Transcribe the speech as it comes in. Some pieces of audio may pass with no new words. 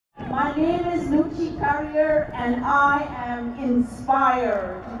My name is Nuchhi Currier and I am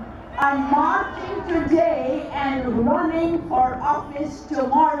inspired. I'm marching today and running for office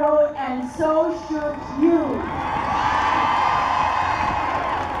tomorrow, and so should you.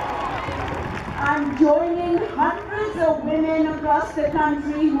 I'm joining hundreds of women across the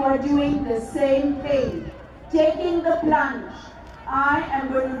country who are doing the same thing, taking the plunge. I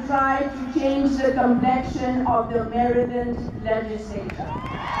am going to try to change the complexion of the Maryland legislature.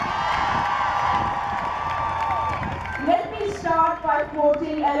 Let me start by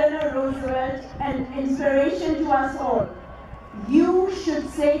quoting Eleanor Roosevelt, an inspiration to us all. You should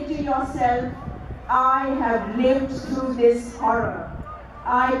say to yourself, I have lived through this horror.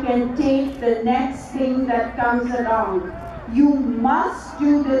 I can take the next thing that comes along. You must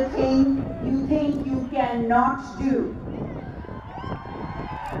do the thing you think you cannot do.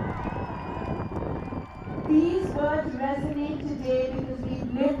 These words resonate today because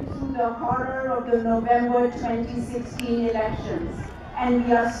we've lived through the horror of the November 2016 elections, and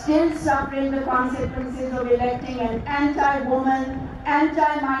we are still suffering the consequences of electing an anti-woman,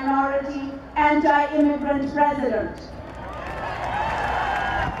 anti-minority, anti-immigrant president.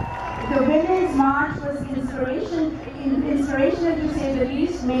 The Women's March was inspirational to say the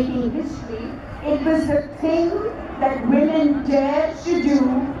least, making history. It was the thing that women dared to do,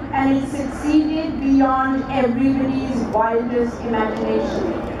 and it succeeded beyond everybody's wildest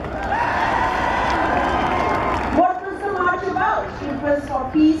imagination. What was the march about? It was for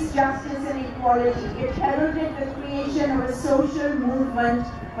peace, justice, and equality. It heralded the creation of a social movement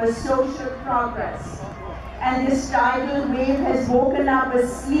for social progress. And this tidal wave has woken up a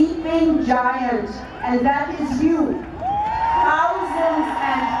sleeping giant, and that is you. Thousands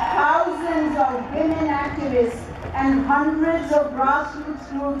and thousands of women activists and hundreds of grassroots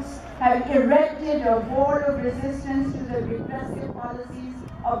groups have erected a wall of resistance to the repressive policies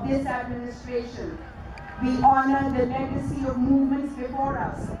of this administration. We honor the legacy of movements before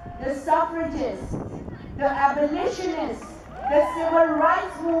us, the suffragists, the abolitionists, the civil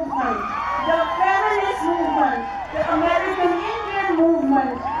rights movement, the feminist movement, the American Indian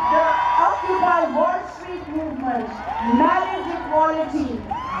movement, the Occupy Wall Street movement, marriage equality,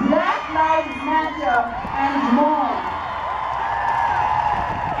 Black Lives Matter, and more.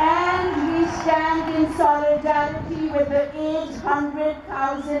 And we stand in solidarity with the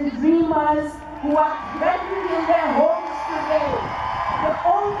 800,000 dreamers who are threatened in their homes today, the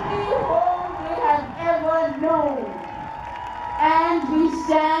only home they have ever known. And we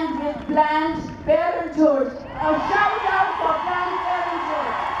stand with Planned Parenthood. A shout out for Planned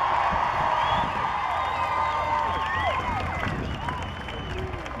Parenthood.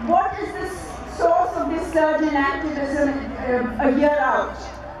 What is the source of this surge in activism a year out?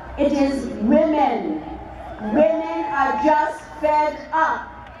 It is women. Women are just fed up.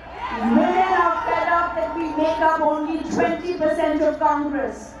 Women are fed up that we make up only 20% of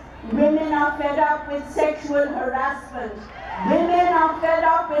Congress. Women are fed up with sexual harassment. Women are fed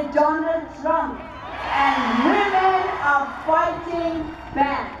up with Donald Trump, and women are fighting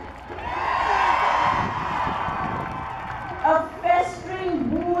back. A festering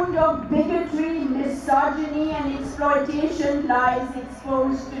wound of bigotry, misogyny, and exploitation lies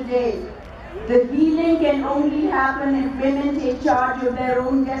exposed today. The healing can only happen if women take charge of their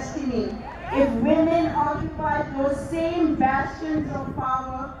own destiny, if women occupy those same bastions of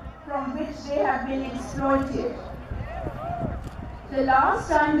power from which they have been exploited. The last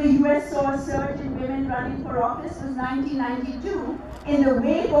time the US saw a surge in women running for office was 1992, in the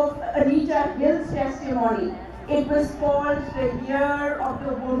wake of Anita Hill's testimony. It was called the Year of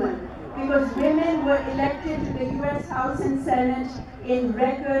the Woman, because women were elected to the US House and Senate in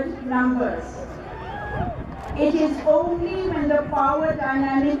record numbers. It is only when the power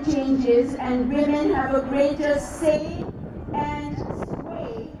dynamic changes and women have a greater say and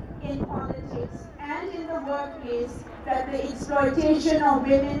sway in politics and in the workplace that the exploitation of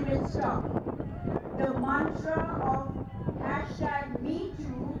women will stop. The mantra of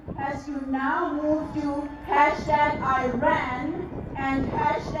 #MeToo has to now move to #IRan and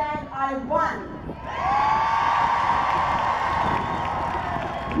 #IWon.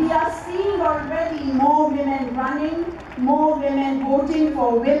 We are seeing already more women running, more women voting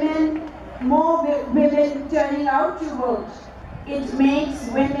for women, more women turning out to vote. It makes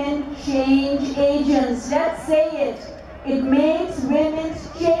women change agents. Let's say it. It makes women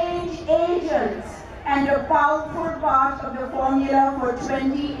change agents, and a powerful part of the formula for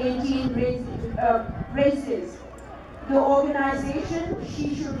 2018 races. The organization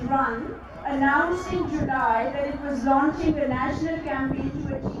She Should Run announced in July that it was launching a national campaign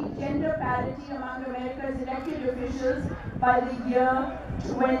to achieve gender parity among America's elected officials by the year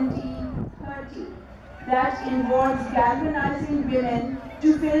 2030. That involves galvanizing women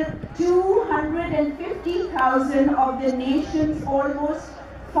to fill 250,000 of the nation's almost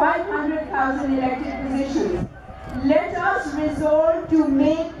 500,000 elected positions. Let us resolve to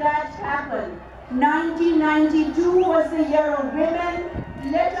make that happen. 1992 was the year of women.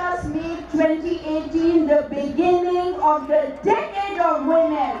 Let us make 2018 the beginning of the decade of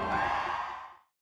women.